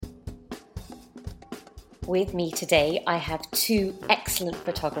With me today, I have two excellent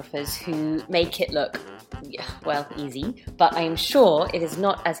photographers who make it look, well, easy, but I am sure it is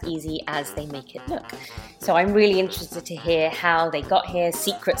not as easy as they make it look. So I'm really interested to hear how they got here,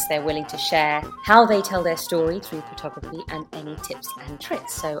 secrets they're willing to share, how they tell their story through photography, and any tips and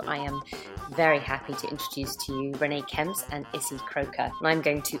tricks. So I am very happy to introduce to you Renee Kemps and Issy Croker, and I'm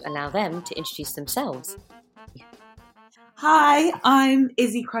going to allow them to introduce themselves. Hi, I'm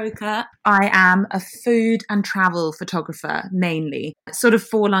Issy Croker. I am a food and travel photographer mainly. I sort of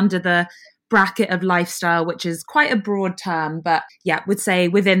fall under the bracket of lifestyle, which is quite a broad term, but yeah, would say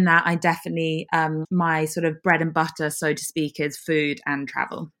within that, I definitely, my sort of bread and butter, so to speak, is food and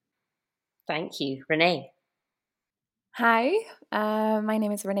travel. Thank you. Renee. Hi, my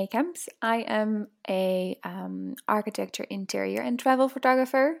name is Renee Kemps. I am a architecture, interior, and travel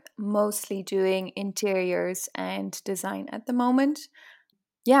photographer, mostly doing interiors and design at the moment.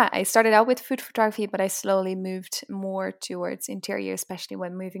 Yeah, I started out with food photography, but I slowly moved more towards interior, especially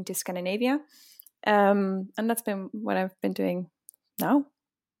when moving to Scandinavia. And that's been what I've been doing now.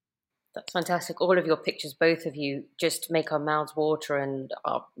 That's fantastic. All of your pictures, both of you, just make our mouths water and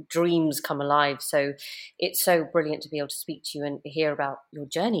our dreams come alive. So it's so brilliant to be able to speak to you and hear about your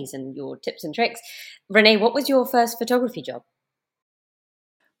journeys and your tips and tricks. Renee, what was your first photography job?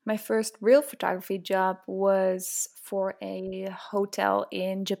 My first real photography job was for a hotel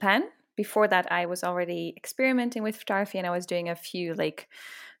in Japan. Before that, I was already experimenting with photography and I was doing a few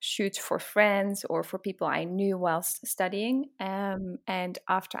shoots for friends or for people I knew whilst studying. And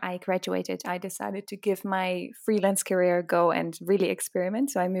after I graduated, I decided to give my freelance career a go and really experiment.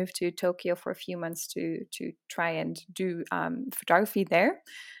 So I moved to Tokyo for a few months to try and do photography there.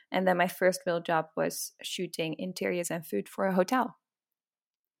 And then my first real job was shooting interiors and food for a hotel.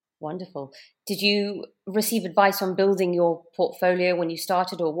 Wonderful. Did you receive advice on building your portfolio when you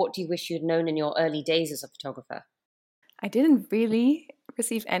started, or what do you wish you'd known in your early days as a photographer? I didn't really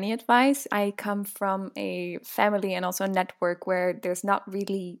receive any advice. I come from a family and also a network where there's not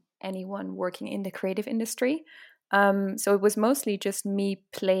really anyone working in the creative industry. So it was mostly just me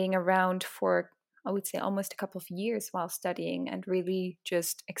playing around for, I would say, almost a couple of years while studying and really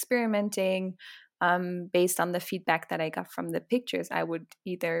just experimenting. Based on the feedback that I got from the pictures, I would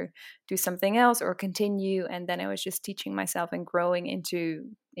either do something else or continue, and then I was just teaching myself and growing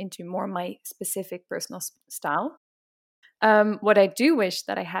into more my specific personal style. What I do wish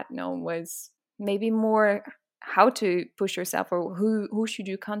that I had known was maybe more how to push yourself, or who should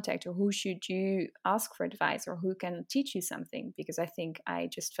you contact, or who should you ask for advice, or who can teach you something. Because I think I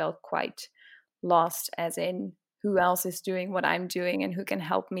just felt quite lost, as in who else is doing what I'm doing and who can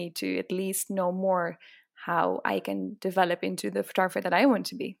help me to at least know more how I can develop into the photographer that I want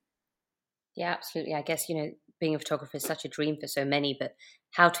to be. Yeah, absolutely. I guess, being a photographer is such a dream for so many, but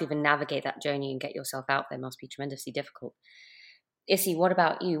how to even navigate that journey and get yourself out there must be tremendously difficult. Issy, what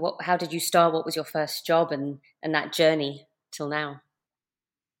about you? How did you start? What was your first job and that journey till now?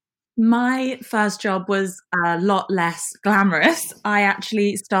 My first job was a lot less glamorous. I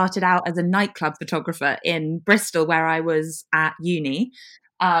actually started out as a nightclub photographer in Bristol, where I was at uni.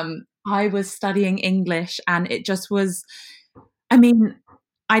 I was studying English, and it just was, I mean,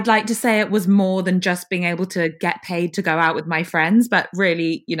 I'd like to say it was more than just being able to get paid to go out with my friends, but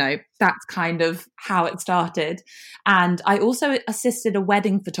really, that's kind of how it started. And I also assisted a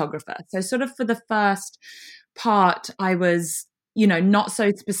wedding photographer. So, sort of for the first part, I was, not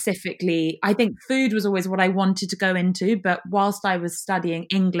so specifically, I think food was always what I wanted to go into. But whilst I was studying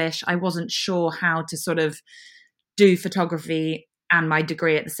English, I wasn't sure how to sort of do photography and my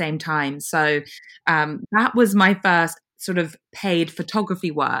degree at the same time. So that was my first sort of paid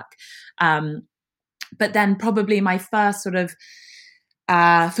photography work. But then probably my first sort of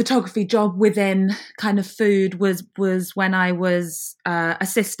photography job within kind of food was when I was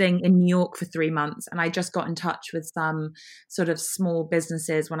assisting in New York for 3 months, and I just got in touch with some sort of small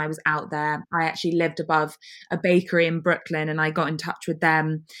businesses when I was out there. I actually lived above a bakery in Brooklyn, and I got in touch with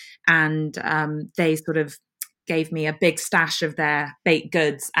them, and they sort of gave me a big stash of their baked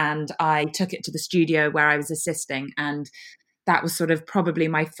goods, and I took it to the studio where I was assisting, and that was sort of probably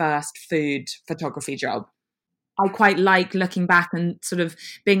my first food photography job. I quite like looking back and sort of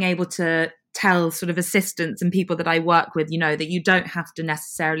being able to tell sort of assistants and people that I work with, that you don't have to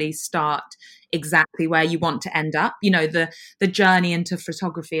necessarily start exactly where you want to end up. The journey into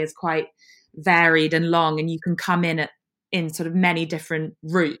photography is quite varied and long, and you can come in sort of many different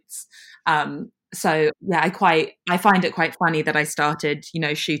routes. So yeah, I find it quite funny that I started,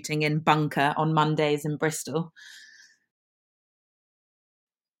 shooting in Bunker on Mondays in Bristol.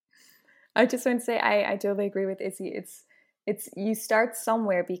 I just want to say I totally agree with Izzy. it's, you start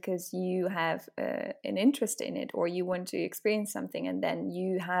somewhere because you have an interest in it, or you want to experience something, and then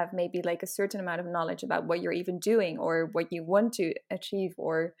you have maybe like a certain amount of knowledge about what you're even doing or what you want to achieve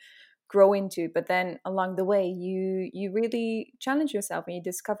or grow into. But then along the way you really challenge yourself and you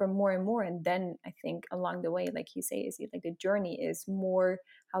discover more and more, and then I think along the way, like you say, is like the journey is more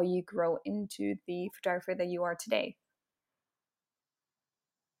how you grow into the photographer that you are today.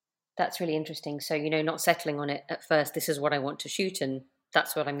 That's really interesting. So, not settling on it at first, this is what I want to shoot and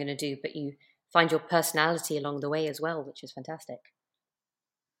that's what I'm going to do, but you find your personality along the way as well, which is fantastic.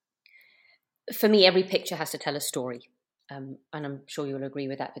 For me, every picture has to tell a story. And I'm sure you'll agree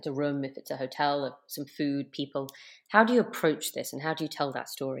with that. If it's a room, if it's a hotel, some food, people, how do you approach this and how do you tell that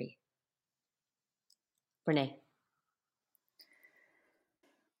story? Renee?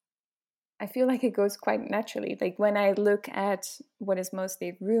 I feel like it goes quite naturally. Like when I look at what is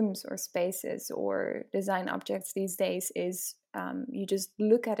mostly rooms or spaces or design objects these days, is you just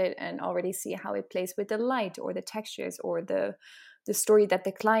look at it and already see how it plays with the light or the textures or the story that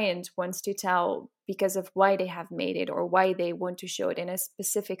the client wants to tell because of why they have made it or why they want to show it in a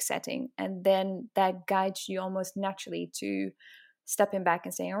specific setting. And then that guides you almost naturally to stepping back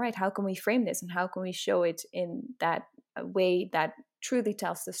and saying, all right, how can we frame this and how can we show it in that way that truly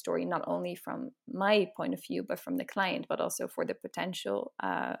tells the story, not only from my point of view, but from the client, but also for the potential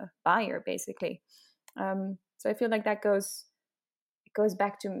buyer, basically. So I feel like that goes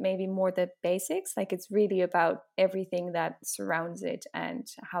back to maybe more the basics. Like it's really about everything that surrounds it and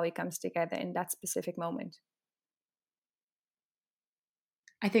how it comes together in that specific moment.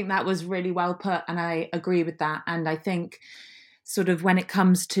 I think that was really well put, and I agree with that. And I think sort of when it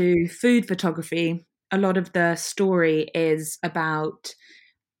comes to food photography, a lot of the story is about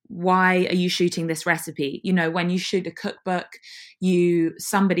why are you shooting this recipe? When you shoot a cookbook,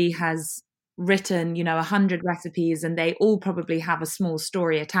 somebody has written, 100 recipes and they all probably have a small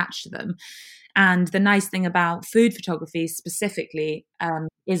story attached to them. And the nice thing about food photography specifically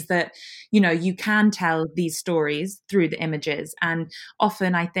is that, you can tell these stories through the images. And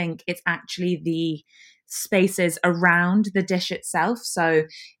often I think it's actually the spaces around the dish itself. So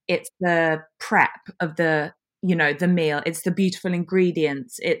it's the prep of the meal. It's the beautiful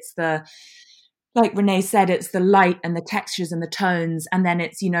ingredients. It's like Renee said, it's the light and the textures and the tones. And then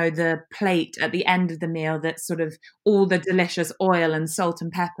it's, the plate at the end of the meal that's sort of all the delicious oil and salt and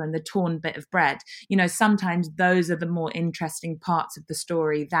pepper and the torn bit of bread. Sometimes those are the more interesting parts of the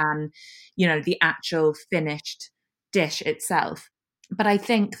story than, the actual finished dish itself. But I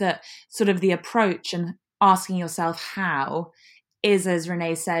think that sort of the approach and asking yourself how is, as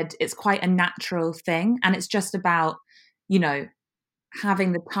Renee said, it's quite a natural thing. And it's just about,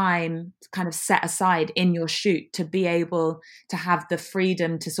 having the time kind of set aside in your shoot to be able to have the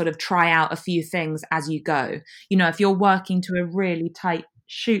freedom to sort of try out a few things as you go. If you're working to a really tight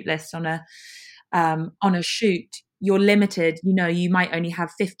shoot list on a shoot, you're limited. You might only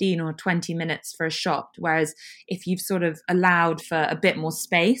have 15 or 20 minutes for a shot. Whereas if you've sort of allowed for a bit more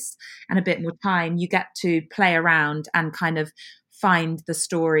space and a bit more time, you get to play around and kind of find the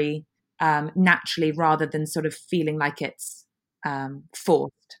story naturally rather than sort of feeling like it's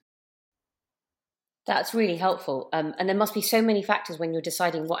forced. That's really helpful. And there must be so many factors when you're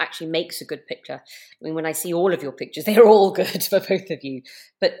deciding what actually makes a good picture. I mean, when I see all of your pictures, they're all good for both of you.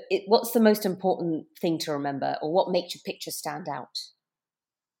 But what's the most important thing to remember, or what makes your picture stand out?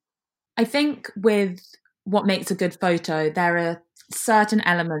 I think with what makes a good photo, there are certain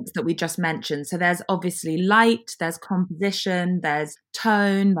elements that we just mentioned. So there's obviously light, there's composition, there's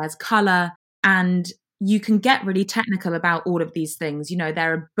tone, there's color, and you can get really technical about all of these things.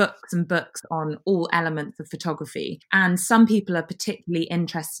 There are books and books on all elements of photography, and some people are particularly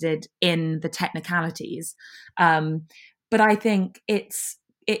interested in the technicalities. But I think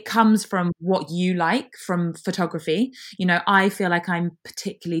it comes from what you like from photography. I feel like I'm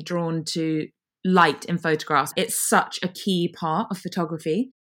particularly drawn to light in photographs. It's such a key part of photography.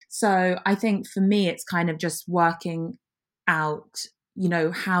 So I think for me, it's kind of just working out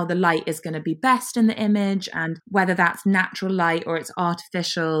how the light is going to be best in the image and whether that's natural light or it's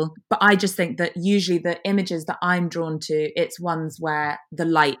artificial. But I just think that usually the images that I'm drawn to, it's ones where the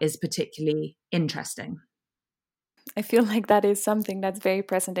light is particularly interesting. I feel like that is something that's very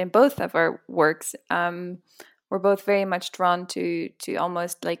present in both of our works. We're both very much drawn to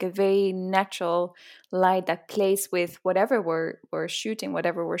almost like a very natural light that plays with whatever we're shooting,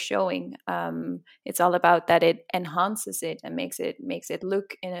 whatever we're showing. It's all about that it enhances it and makes it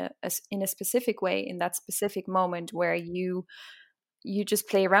look in a specific way in that specific moment where you just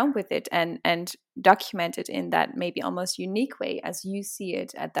play around with it and document it in that maybe almost unique way as you see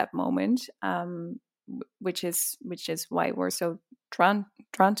it at that moment. which is why we're so drawn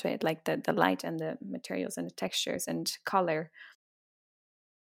to it, like the light and the materials and the textures and color.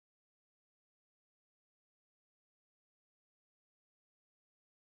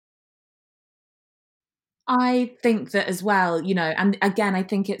 I think that as well, and again, I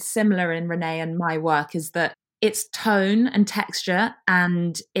think it's similar in Renee and my work, is that it's tone and texture,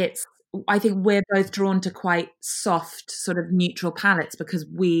 and I think we're both drawn to quite soft, sort of neutral palettes because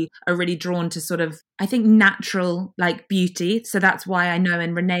we are really drawn to sort of, I think, natural like beauty. So that's why I know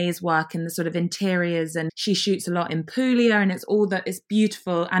in Renee's work in the sort of interiors, and she shoots a lot in Puglia, and it's all that is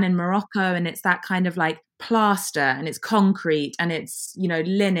beautiful, and in Morocco, and it's that kind of like plaster, and it's concrete, and it's,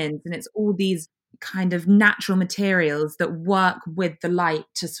 linens, and it's all these kind of natural materials that work with the light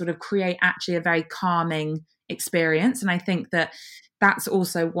to sort of create actually a very calming experience. And I think that that's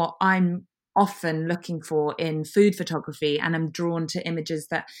also what I'm often looking for in food photography, and I'm drawn to images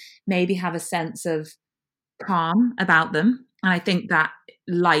that maybe have a sense of calm about them. And I think that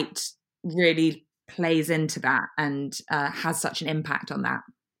light really plays into that and has such an impact on that.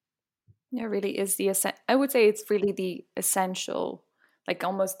 Yeah, really is I would say it's really the essential, like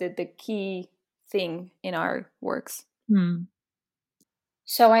almost the key thing in our works.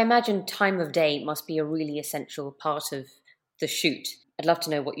 So I imagine time of day must be a really essential part of the shoot. I'd love to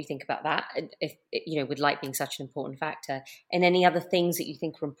know what you think about that, if with light being such an important factor, and any other things that you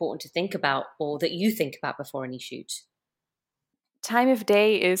think are important to think about or that you think about before any shoot. Time of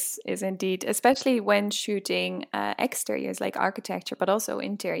day is indeed, especially when shooting exteriors like architecture, but also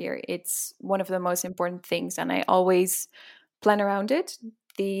interior, it's one of the most important things, and I always plan around it.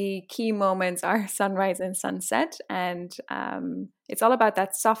 The key moments are sunrise and sunset, and it's all about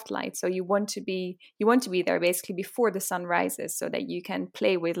that soft light. So you want to be there basically before the sun rises, so that you can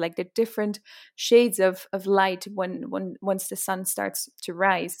play with like the different shades of light once the sun starts to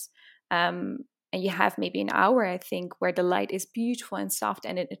rise. And you have maybe an hour, I think, where the light is beautiful and soft,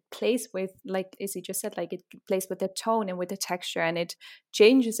 and it plays with, like Izzy just said, like it plays with the tone and with the texture, and it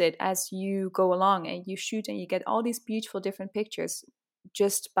changes it as you go along and you shoot, and you get all these beautiful different pictures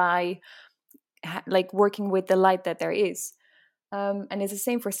just by like working with the light that there is. And it's the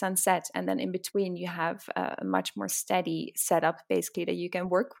same for sunset, and then in between you have a much more steady setup basically that you can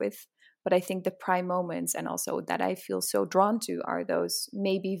work with. But I think the prime moments, and also that I feel so drawn to, are those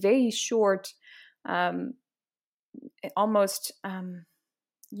maybe very short, almost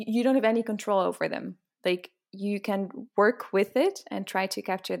you don't have any control over them. Like you can work with it and try to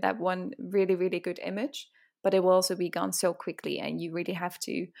capture that one really, really good image, but it will also be gone so quickly, and you really have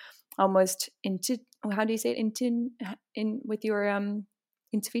to almost how do you say it, in with your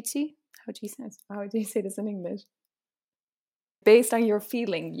intuitie? How do you say this in English? Based on your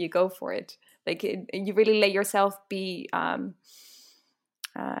feeling, you go for it. Like you really let yourself be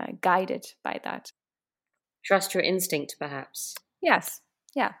guided by that. Trust your instinct, perhaps. Yes.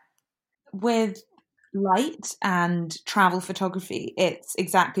 Yeah. With light and travel photography, it's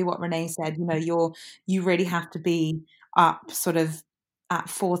exactly what Renee said. You really have to be up sort of at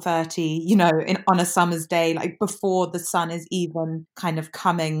 4:30, on a summer's day, like before the sun is even kind of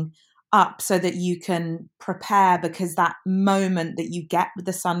coming up, so that you can prepare, because that moment that you get with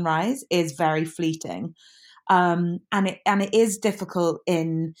the sunrise is very fleeting. And it is difficult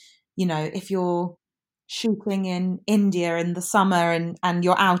if you're shooting in India in the summer and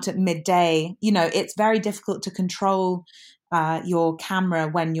you're out at midday, it's very difficult to control your camera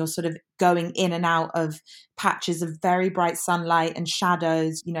when you're sort of going in and out of patches of very bright sunlight and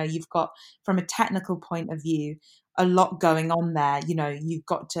shadows. You've got, from a technical point of view, a lot going on there. You've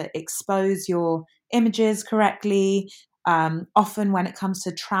got to expose your images correctly. Often when it comes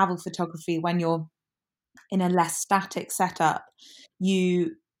to travel photography, when you're in a less static setup,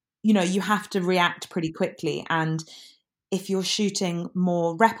 you have to react pretty quickly. And if you're shooting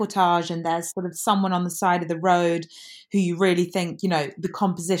more reportage and there's sort of someone on the side of the road who you really think, the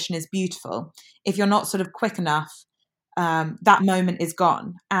composition is beautiful, if you're not sort of quick enough, that moment is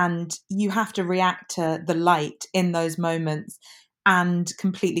gone, and you have to react to the light in those moments and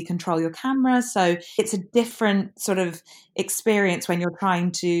completely control your camera. So it's a different sort of experience when you're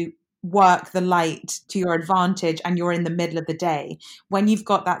trying to work the light to your advantage and you're in the middle of the day. When you've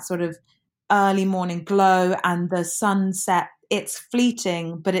got that sort of early morning glow and the sunset, it's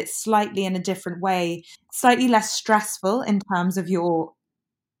fleeting, but it's slightly in a different way, slightly less stressful in terms of your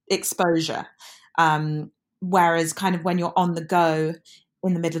exposure. Whereas kind of when you're on the go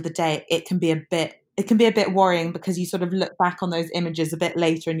in the middle of the day, it can be a bit worrying, because you sort of look back on those images a bit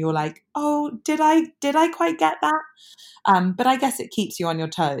later and you're like, oh, did I quite get that? But I guess it keeps you on your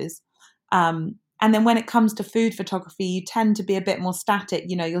toes. And And then when it comes to food photography, you tend to be a bit more static.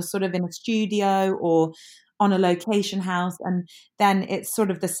 You're sort of in a studio or on a location house, and then it's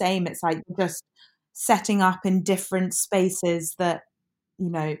sort of the same. It's like you're just setting up in different spaces that,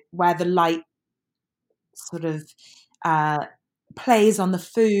 where the light sort of plays on the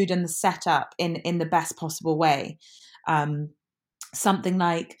food and the setup in the best possible way. Something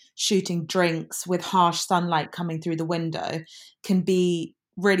like shooting drinks with harsh sunlight coming through the window can be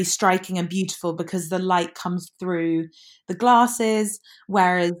really striking and beautiful because the light comes through the glasses.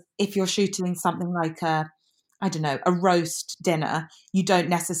 Whereas if you're shooting something like a roast dinner, you don't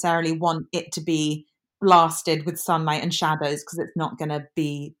necessarily want it to be blasted with sunlight and shadows because it's not going to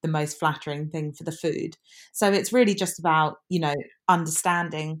be the most flattering thing for the food. So it's really just about,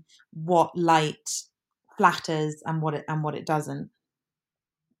 understanding what light flatters and what it doesn't.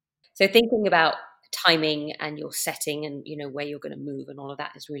 So thinking about timing and your setting and where you're going to move and all of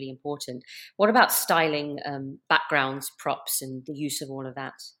that is really important. What about styling, backgrounds, props, and the use of all of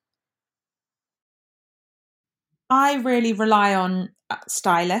that? I really rely on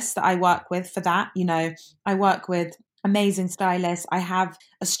stylists that I work with for that. I work with amazing stylists. I have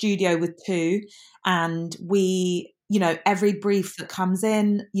a studio with two, and we, every brief that comes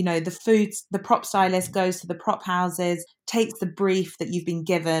in, the prop stylist goes to the prop houses, takes the brief that you've been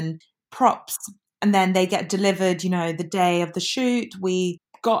given, props, and then they get delivered, the day of the shoot. We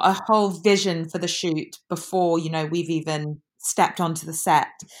got a whole vision for the shoot before, we've even stepped onto the set.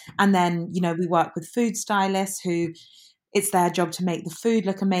 And then, we work with food stylists who it's their job to make the food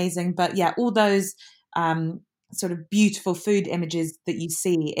look amazing. But yeah, all those sort of beautiful food images that you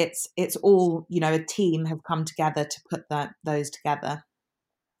see, it's all, a team have come together to put those together.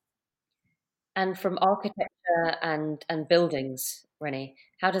 And from architecture and buildings, Renee,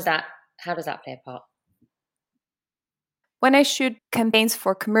 how does that play a part? When I shoot campaigns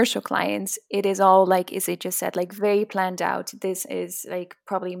for commercial clients, it is all like Izzy just said, like very planned out. This is like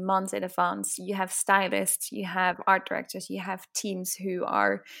probably months in advance. You have stylists, you have art directors, you have teams who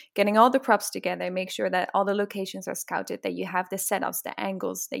are getting all the props together, make sure that all the locations are scouted, that you have the setups, the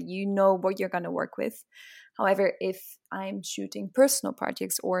angles, that you know what you're going to work with. However, if I'm shooting personal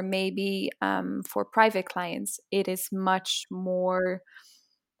projects or maybe for private clients, it is much more...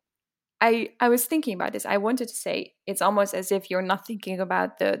 I was thinking about this. I wanted to say it's almost as if you're not thinking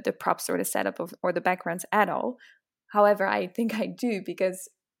about the props or the setup or the backgrounds at all. However, I think I do because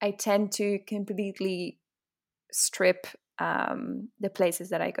I tend to completely strip the places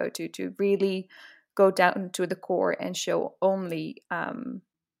that I go to really go down to the core and show only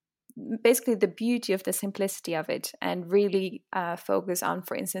basically the beauty of the simplicity of it, and really focus on,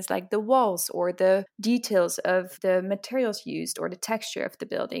 for instance, like the walls or the details of the materials used or the texture of the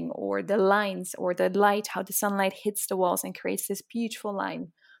building or the lines or the light, how the sunlight hits the walls and creates this beautiful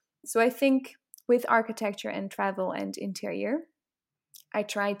line. So I think with architecture and travel and interior, I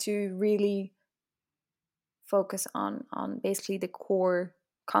try to really focus on basically the core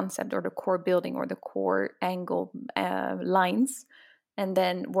concept or the core building or the core angle lines, and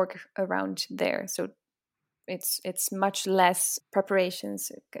then work around there. So it's much less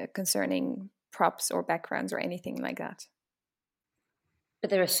preparations concerning props or backgrounds or anything like that. But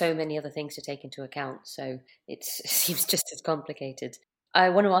there are so many other things to take into account, so it seems just as complicated. I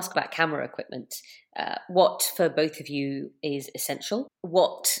want to ask about camera equipment. What for both of you is essential?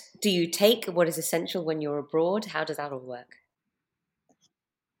 What do you take? What is essential when you're abroad? How does that all work?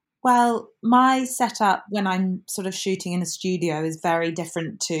 Well, my setup when I'm sort of shooting in a studio is very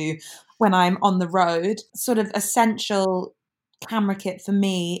different to when I'm on the road. Sort of essential camera kit for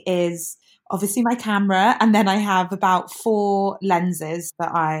me is obviously my camera, and then I have about 4 lenses that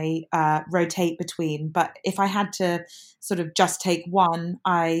I rotate between. But if I had to sort of just take one,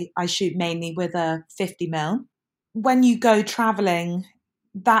 I shoot mainly with a 50mm. When you go traveling,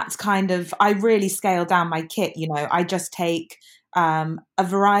 that's kind of, I really scale down my kit. I just take a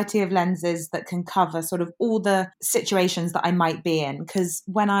variety of lenses that can cover sort of all the situations that I might be in. Because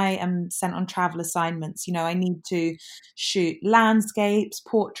when I am sent on travel assignments, I need to shoot landscapes,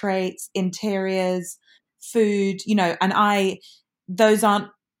 portraits, interiors, food, and those aren't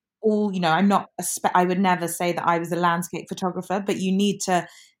all, I'm not, I would never say that I was a landscape photographer, but you need to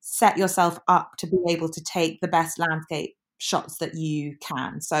set yourself up to be able to take the best landscape shots that you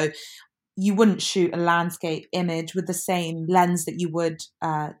can. So you wouldn't shoot a landscape image with the same lens that you would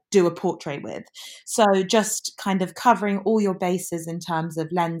do a portrait with. So just kind of covering all your bases in terms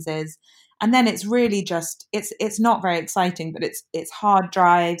of lenses. And then it's really just, it's not very exciting, but it's hard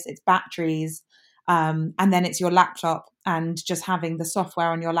drives, it's batteries, and then it's your laptop, and just having the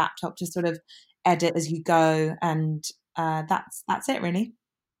software on your laptop to sort of edit as you go. And that's it really.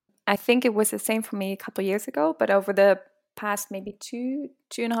 I think it was the same for me a couple of years ago, but over the past maybe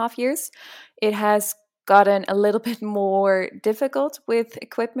 2.5 years, it has gotten a little bit more difficult with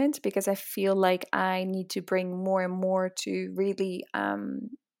equipment, because I feel like I need to bring more and more to really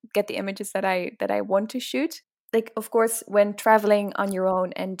get the images that I want to shoot. Like, of course, when traveling on your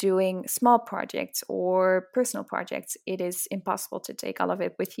own and doing small projects or personal projects, it is impossible to take all of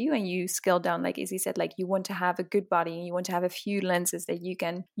it with you, and you scale down, like Izzy said. Like, you want to have a good body and you want to have a few lenses that you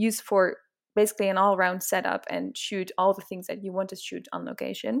can use for basically an all-round setup and shoot all the things that you want to shoot on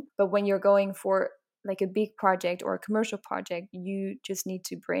location. But when you're going for like a big project or a commercial project, you just need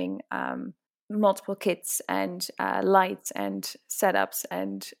to bring multiple kits and lights and setups,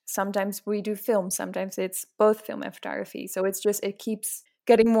 and sometimes we do film, sometimes it's both film and photography. So it's just, it keeps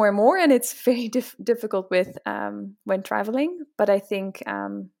getting more and more, and it's very difficult with when traveling. But I think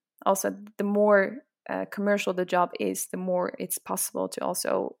also the more commercial the job is, the more it's possible to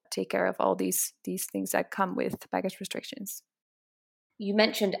also take care of all these things that come with baggage restrictions. You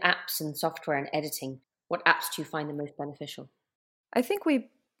mentioned apps and software and editing. What apps do you find the most beneficial? I think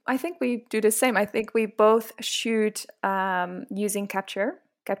we do the same. I think we both shoot using Capture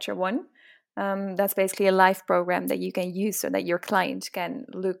One. That's basically a live program that you can use so that your client can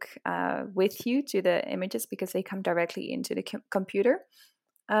look with you to the images, because they come directly into the computer.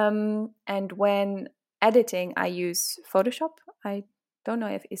 And when editing, I use Photoshop. I don't know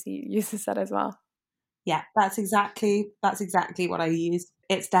if Izzy uses that as well. Yeah, that's exactly what I use.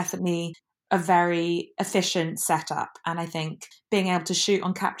 It's definitely a very efficient setup. And I think being able to shoot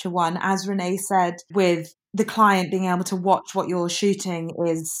on Capture One, as Renee said, with the client being able to watch what you're shooting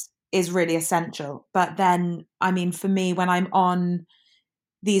is really essential. But then, I mean, for me, when I'm on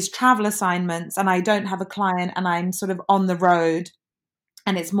these travel assignments and I don't have a client and I'm sort of on the road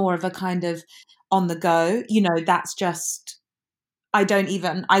and it's more of a kind of on the go, that's just, I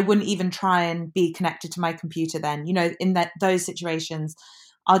wouldn't even try and be connected to my computer then. In those situations,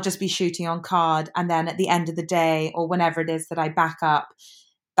 I'll just be shooting on card, and then at the end of the day or whenever it is that I back up,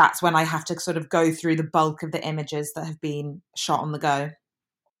 that's when I have to sort of go through the bulk of the images that have been shot on the go.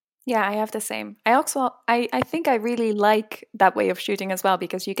 Yeah, I have the same. I think I really like that way of shooting as well,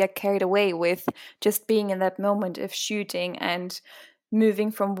 because you get carried away with just being in that moment of shooting and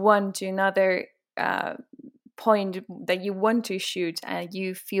moving from one to another point that you want to shoot, and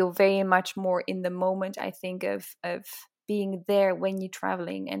you feel very much more in the moment, I think, of being there when you're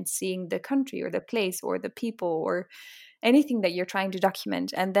traveling and seeing the country or the place or the people or anything that you're trying to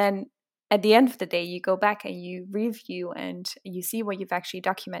document. And then at the end of the day, you go back and you review and you see what you've actually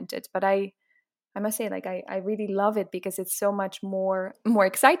documented. But I must say, like, I really love it, because it's so much more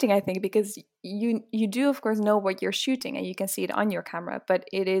exciting, I think, because you do, of course, know what you're shooting and you can see it on your camera, but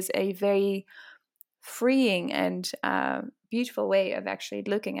it is a very freeing and beautiful way of actually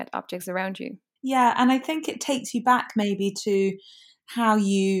looking at objects around you. Yeah, and I think it takes you back maybe to how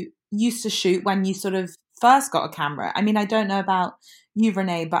you used to shoot when you sort of first got a camera. I mean, I don't know about you,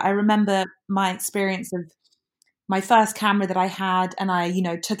 Renee, but I remember my experience of my first camera that I had, and I,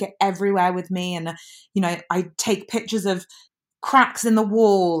 took it everywhere with me, and, I take pictures of cracks in the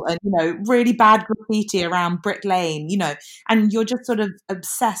wall and, really bad graffiti around Brick Lane, and you're just sort of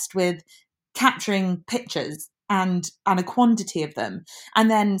obsessed with capturing pictures and a quantity of them. And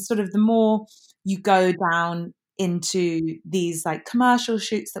then sort of the more you go down into these like commercial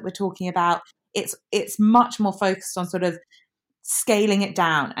shoots that we're talking about, it's much more focused on sort of scaling it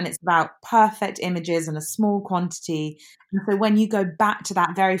down, and it's about perfect images and a small quantity. And so when you go back to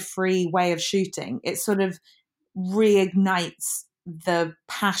that very free way of shooting, it sort of reignites the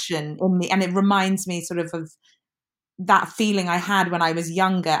passion in me, and it reminds me sort of that feeling I had when I was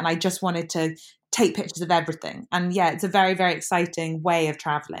younger and I just wanted to take pictures of everything. And yeah, it's a very, very exciting way of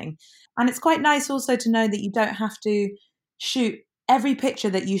traveling. And it's quite nice also to know that you don't have to shoot, every picture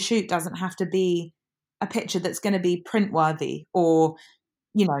that you shoot doesn't have to be a picture that's going to be print worthy or,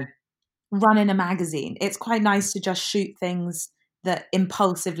 run in a magazine. It's quite nice to just shoot things that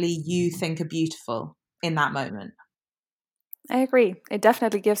impulsively you think are beautiful in that moment. I agree. It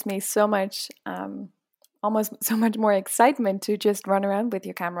definitely gives me so much, almost so much more excitement to just run around with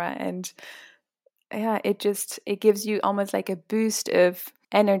your camera. And yeah, it gives you almost like a boost of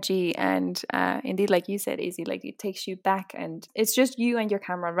energy. And indeed, like you said, Izzy, like it takes you back, and it's just you and your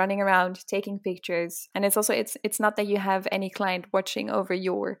camera running around taking pictures. And it's also, it's not that you have any client watching over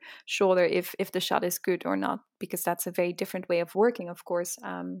your shoulder if the shot is good or not, because that's a very different way of working, of course.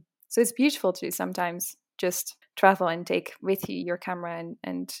 So it's beautiful to sometimes just travel and take with you your camera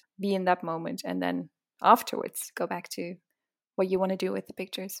and be in that moment, and then afterwards go back to what you want to do with the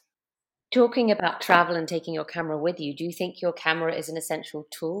pictures. Talking about travel and taking your camera with you, do you think your camera is an essential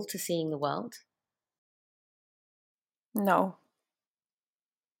tool to seeing the world? No.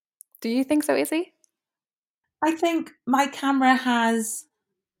 Do you think so, Izzy? I think my camera has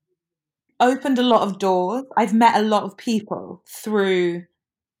opened a lot of doors. I've met a lot of people through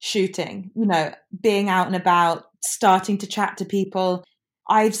shooting, being out and about, starting to chat to people.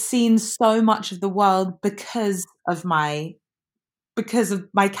 I've seen so much of the world because of my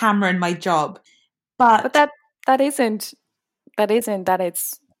camera and my job. But that isn't that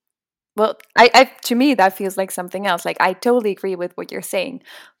it's well, I to me that feels like something else. Like I totally agree with what you're saying,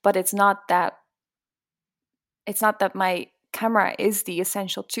 but it's not that my camera is the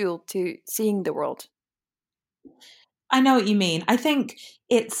essential tool to seeing the world. I know what you mean. I think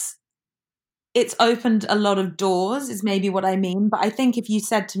it's opened a lot of doors is maybe what I mean. But I think if you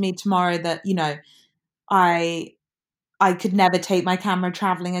said to me tomorrow that, I could never take my camera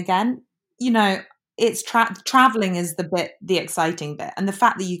traveling again, it's traveling is the exciting bit. And the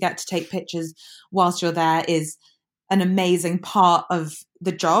fact that you get to take pictures whilst you're there is an amazing part of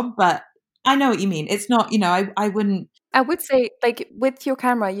the job. But I know what you mean. It's not, I wouldn't. I would say, like, with your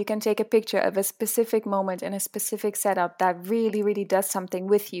camera, you can take a picture of a specific moment in a specific setup that really, really does something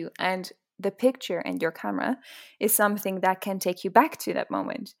with you. And the picture and your camera is something that can take you back to that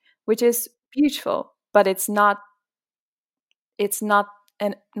moment, which is beautiful, but it's not it's not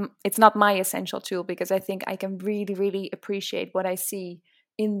my essential tool, because I think I can really, really appreciate what I see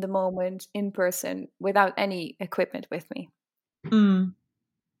in the moment in person without any equipment with me. Mm.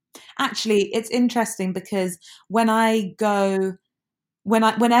 Actually, it's interesting because whenever I go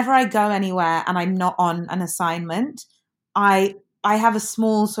anywhere and I'm not on an assignment, I have a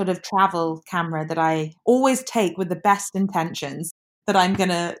small sort of travel camera that I always take with the best intentions that I'm going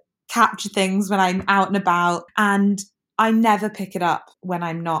to capture things when I'm out and about, and I never pick it up when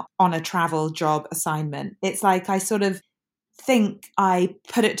I'm not on a travel job assignment. It's like I sort of think I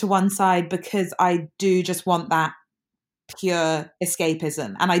put it to one side because I do just want that pure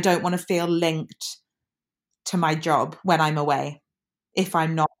escapism, and I don't want to feel linked to my job when I'm away if I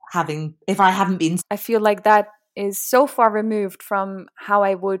haven't been. I feel like that is so far removed from how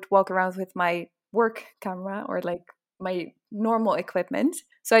I would walk around with my work camera or like my normal equipment.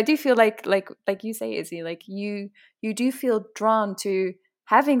 So I do feel like you say, Izzy, like you do feel drawn to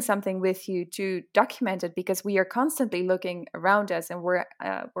having something with you to document it, because we are constantly looking around us, and we're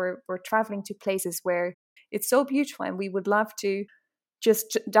traveling to places where it's so beautiful and we would love to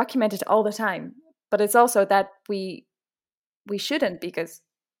just document it all the time. But it's also that we shouldn't, because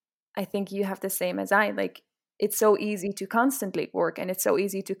I think you have the same as I. Like, it's so easy to constantly work, and it's so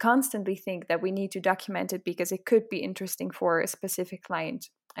easy to constantly think that we need to document it because it could be interesting for a specific client.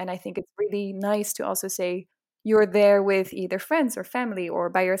 And I think it's really nice to also say you're there with either friends or family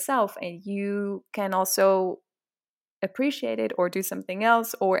or by yourself, and you can also appreciate it or do something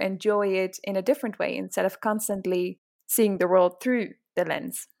else or enjoy it in a different way instead of constantly seeing the world through the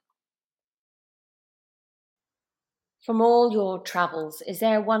lens. From all your travels, is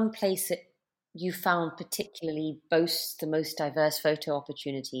there one place that you found particularly boasts the most diverse photo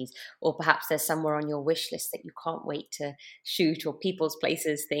opportunities, or perhaps there's somewhere on your wish list that you can't wait to shoot, or people's,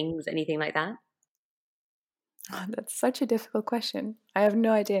 places, things, anything like that? Oh, that's such a difficult question. I have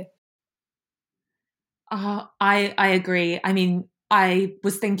no idea. I agree. I mean, I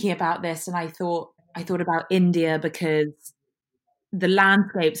was thinking about this and I thought about India because the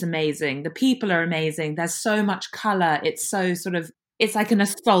landscape's amazing. The people are amazing. There's so much color. It's so it's like an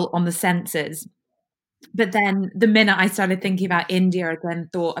assault on the senses. But then the minute I started thinking about India, I then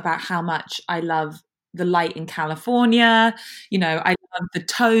thought about how much I love the light in California. I love the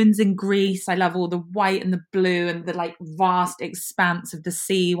tones in Greece. I love all the white and the blue and the like vast expanse of the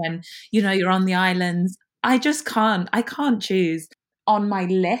sea when, you're on the islands. I can't choose. On my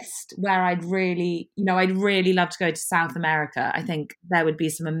list where I'd really love to go to South America. I think there would be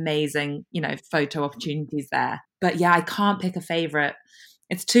some amazing, photo opportunities there. But yeah, I can't pick a favorite.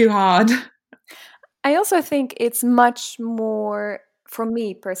 It's too hard. I also think it's much more, for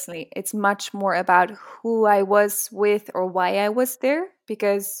me personally, it's much more about who I was with or why I was there,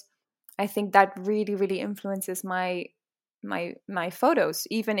 because I think that really, really influences my photos,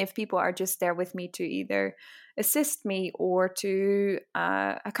 even if people are just there with me to either assist me or to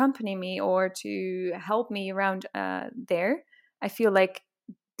accompany me or to help me around there. I feel like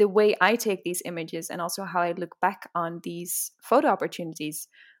the way I take these images and also how I look back on these photo opportunities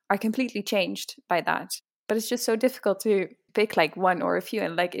are completely changed by that. But it's just so difficult to pick like one or a few.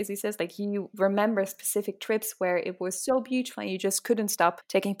 And like Izzy says, like you remember specific trips where it was so beautiful and you just couldn't stop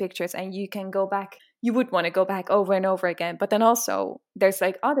taking pictures, and you can go back you would want to go back over and over again. But then also there's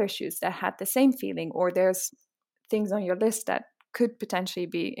like other shoots that had the same feeling, or there's things on your list that could potentially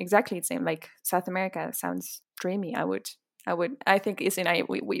be exactly the same. Like South America sounds dreamy. I think Izzy and I,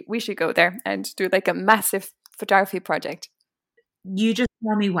 we should go there and do like a massive photography project. You just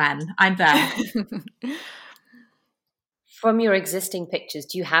tell me when. I'm there. From your existing pictures,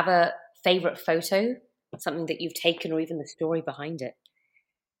 do you have a favorite photo, something that you've taken, or even the story behind it?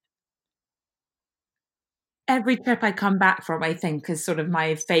 Every trip I come back from, I think, is sort of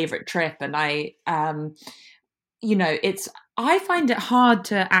my favorite trip. And I find it hard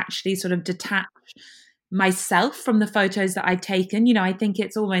to actually sort of detach myself from the photos that I've taken. You know, I think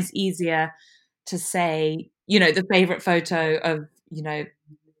it's almost easier to say, you know, the favorite photo of, you know,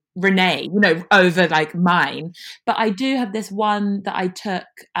 Renee, you know, over like mine. But I do have this one that I took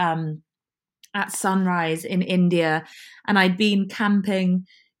at sunrise in India, and I'd been camping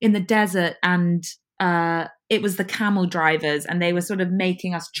in the desert, and it was the camel drivers, and they were sort of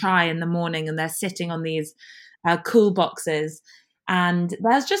making us chai in the morning, and they're sitting on these cool boxes. And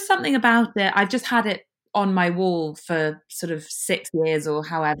there's just something about it. I've just had it on my wall for sort of 6 years or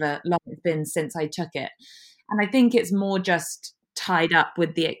however long it's been since I took it. And I think it's more just tied up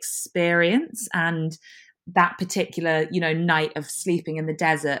with the experience and that particular, you know, night of sleeping in the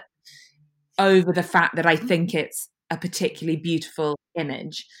desert, over the fact that I think it's a particularly beautiful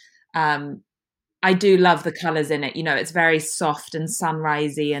image. I do love the colors in it. You know, it's very soft and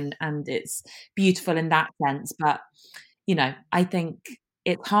sunrisey, and it's beautiful in that sense. But, you know, I think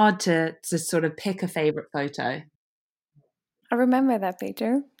it's hard to sort of pick a favorite photo. I remember that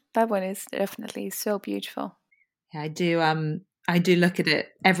picture. That one is definitely so beautiful. Yeah, I do look at it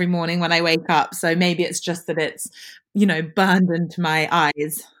every morning when I wake up. So maybe it's just that it's, you know, burned into my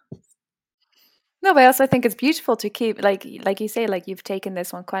eyes. No, but I also think it's beautiful to keep, like you say, like you've taken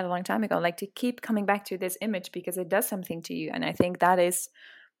this one quite a long time ago, like to keep coming back to this image because it does something to you. And I think that's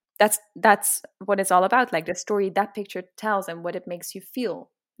what it's all about, like the story that picture tells and what it makes you feel.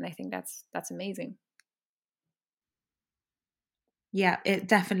 And I think that's amazing. Yeah, it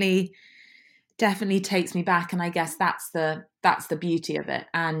definitely takes me back, and I guess that's the beauty of it.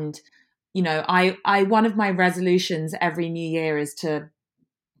 And, you know, I one of my resolutions every new year is to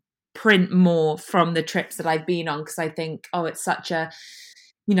print more from the trips that I've been on, because I think, oh, it's such a,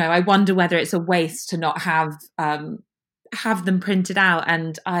 you know, I wonder whether it's a waste to not have them printed out.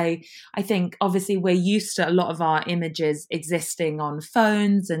 And I think obviously we're used to a lot of our images existing on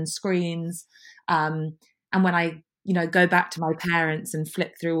phones and screens, and when I, you know, go back to my parents and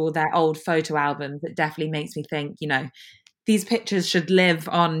flip through all their old photo albums, it definitely makes me think, you know, these pictures should live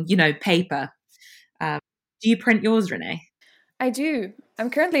on, you know, paper. Do you print yours, Renee? I do. I'm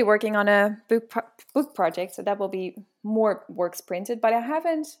currently working on a book project, so that will be more works printed. But I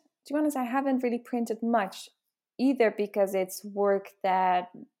haven't, to be honest, I haven't really printed much, either because it's work that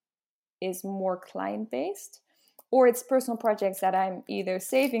is more client based, or it's personal projects that I'm either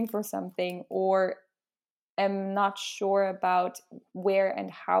saving for something or am not sure about where and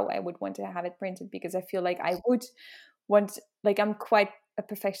how I would want to have it printed, because I feel like I would want, like I'm quite a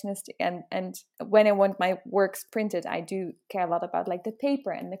perfectionist, and when I want my works printed, I do care a lot about like the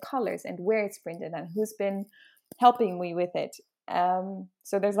paper and the colors and where it's printed and who's been helping me with it.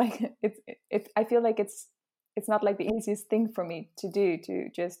 So there's like it's I feel like it's not like the easiest thing for me to do, to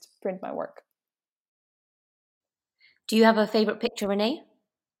just print my work. Do you have a favorite picture, Renee?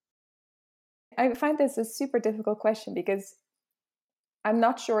 I find this a super difficult question because I'm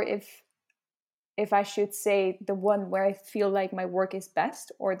not sure if I should say the one where I feel like my work is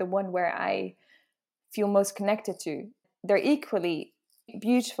best or the one where I feel most connected to. They're equally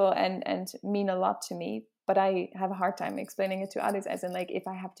beautiful and mean a lot to me, but I have a hard time explaining it to others, as in like if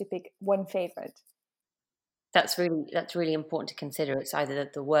I have to pick one favorite. That's really important to consider. It's either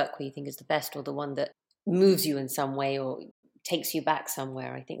the work where you think is the best or the one that moves you in some way or takes you back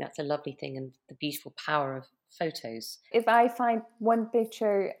somewhere. I think that's a lovely thing, and the beautiful power of photos. If I find one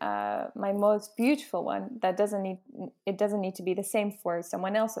picture my most beautiful one, that doesn't need to be the same for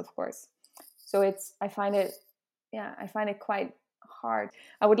someone else, of course. So I find it quite hard.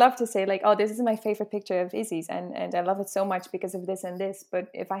 I would love to say like, oh, this is my favorite picture of Izzy's, and I love it so much because of this and this. But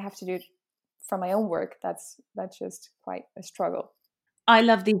if I have to do it for my own work, that's just quite a struggle. I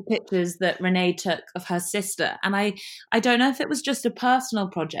love these pictures that Renee took of her sister. And I don't know if it was just a personal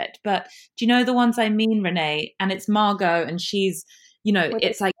project, but do you know the ones I mean, Renee? And it's Margot, and she's, you know,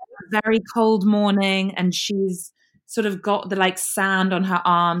 it's like a very cold morning, and she's sort of got the like sand on her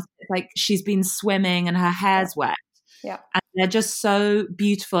arms. It's like she's been swimming and her hair's wet. Yeah. And they're just so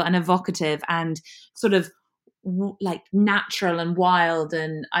beautiful and evocative, and sort of like natural and wild,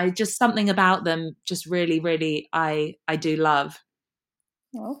 and I just something about them just really I do love.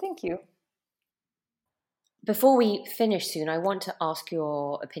 Well, thank you. Before we finish soon, I want to ask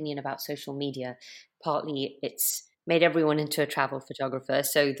your opinion about social media. Partly it's made everyone into a travel photographer,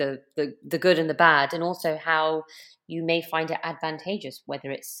 so the good and the bad, and also how you may find it advantageous, whether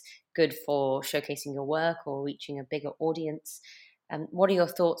it's good for showcasing your work or reaching a bigger audience. What are your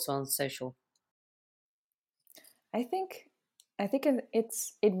thoughts on social? I think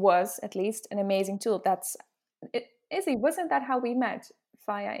it was at least an amazing tool. Izzy, wasn't that how we met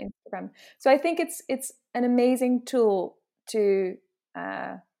via Instagram? So I think it's an amazing tool to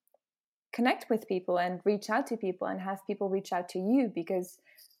uh, connect with people and reach out to people and have people reach out to you, because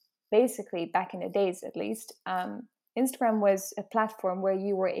basically back in the days at least, Instagram was a platform where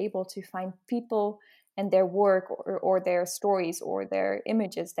you were able to find people and their work, or their stories or their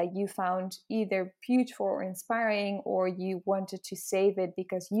images that you found either beautiful or inspiring, or you wanted to save it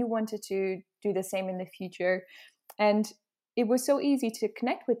because you wanted to do the same in the future. And it was so easy to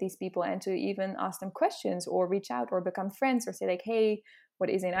connect with these people and to even ask them questions or reach out or become friends, or say like, hey, what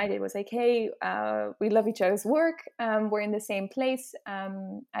Izzy and I did was like, hey, we love each other's work. We're in the same place.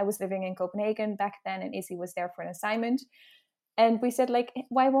 I was living in Copenhagen back then, and Izzy was there for an assignment. And we said like,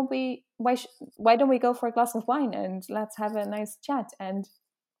 why don't we go for a glass of wine and let's have a nice chat? And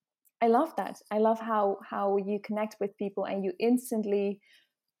I love that. I love how you connect with people and you instantly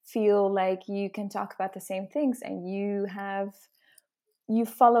feel like you can talk about the same things, and you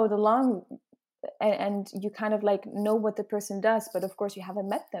followed along, and you kind of like know what the person does, but of course you haven't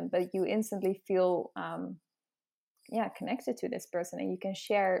met them, but you instantly feel connected to this person, and you can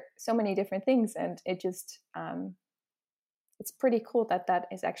share so many different things. And it just it's pretty cool that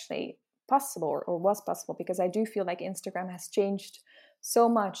is actually possible, or was possible, because I do feel like Instagram has changed so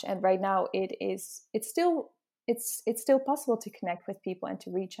much, and right now it's still possible to connect with people and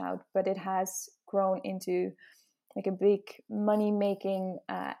to reach out, but it has grown into like a big money making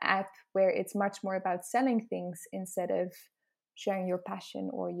app where it's much more about selling things instead of sharing your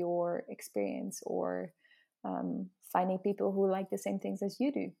passion or your experience, or finding people who like the same things as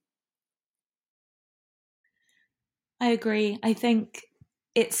you do. I agree. I think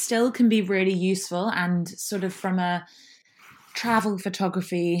it still can be really useful, and sort of from a travel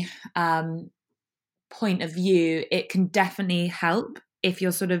photography point of view, it can definitely help if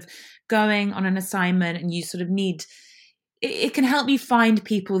you're sort of going on an assignment and you sort of need it can help you find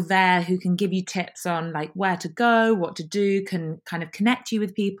people there who can give you tips on like where to go, what to do, can kind of connect you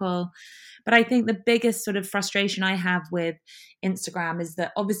with people. But I think the biggest sort of frustration I have with Instagram is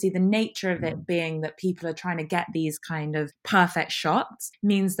that obviously the nature of it being that people are trying to get these kind of perfect shots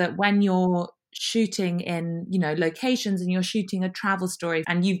means that when you're shooting in, you know, locations and you're shooting a travel story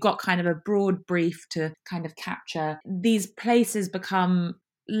and you've got kind of a broad brief to kind of capture, these places become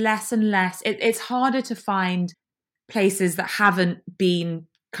less and less. It's harder to find places that haven't been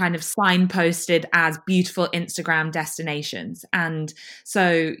kind of signposted as beautiful Instagram destinations. And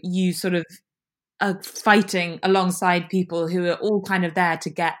so you sort of are fighting alongside people who are all kind of there to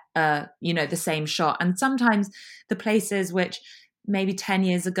get, the same shot. And sometimes the places which maybe 10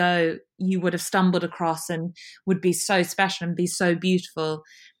 years ago you would have stumbled across and would be so special and be so beautiful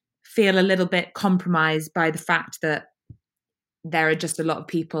feel a little bit compromised by the fact that there are just a lot of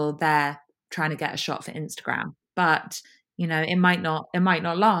people there trying to get a shot for Instagram. But it might not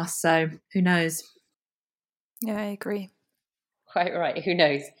last, so who knows. Yeah, I agree. Quite right. Who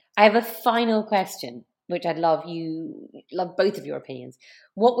knows? I have a final question, which I'd love both of your opinions.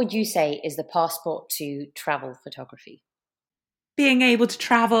 What would you say is the passport to travel photography? Being able to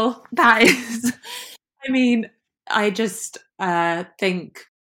travel, that is, I just think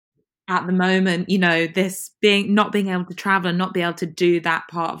at the moment, this not being able to travel and not be able to do that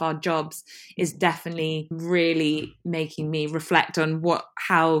part of our jobs is definitely really making me reflect on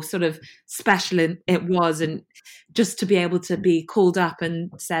how sort of special it was, and just to be able to be called up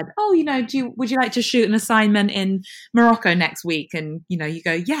and said, oh, would you like to shoot an assignment in Morocco next week? And you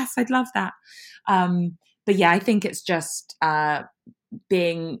go, yes, I'd love that. But yeah, I think it's just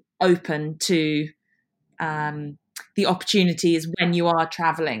being open to the opportunities when you are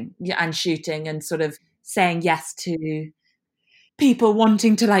traveling and shooting, and sort of saying yes to people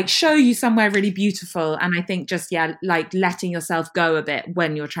wanting to like show you somewhere really beautiful. And I think just like letting yourself go a bit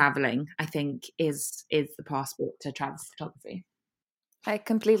when you're traveling, I think is the passport to travel photography. I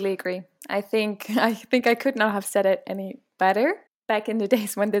completely agree. I think I could not have said it any better. Back in the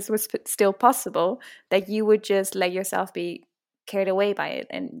days when this was still possible, that you would just let yourself be carried away by it,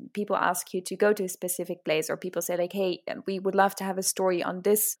 and people ask you to go to a specific place, or people say like, hey, we would love to have a story on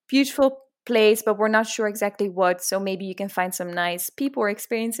this beautiful place, but we're not sure exactly what. So maybe you can find some nice people or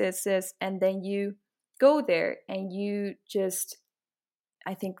experiences, and then you go there and you just,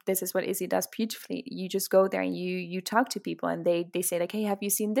 I think this is what Izzy does beautifully. You just go there and you talk to people, and they say like, hey, have you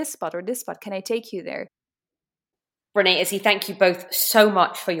seen this spot or this spot? Can I take you there? Renee, Izzy, thank you both so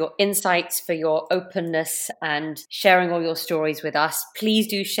much for your insights, for your openness and sharing all your stories with us. Please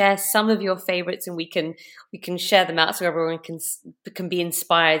do share some of your favorites, and we can share them out so everyone can be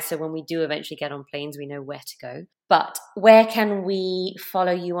inspired. So when we do eventually get on planes, we know where to go. But where can we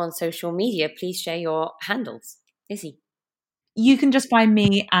follow you on social media? Please share your handles. Izzy. You can just find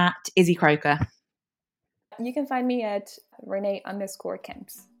me at Izzy Croker. You can find me at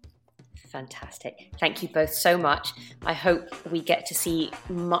Renee_Camps. Fantastic. Thank you both so much. I hope we get to see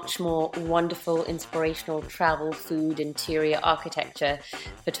much more wonderful, inspirational travel, food, interior, architecture,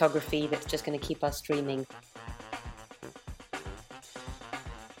 photography that's just going to keep us dreaming.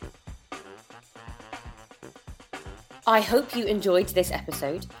 I hope you enjoyed this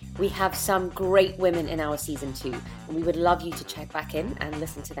episode. We have some great women in our season 2, and we would love you to check back in and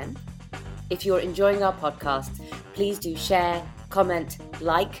listen to them. If you're enjoying our podcast, please do share, comment,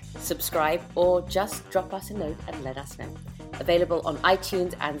 like, subscribe, or just drop us a note and let us know. Available on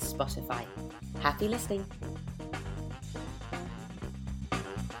iTunes and Spotify. Happy listening.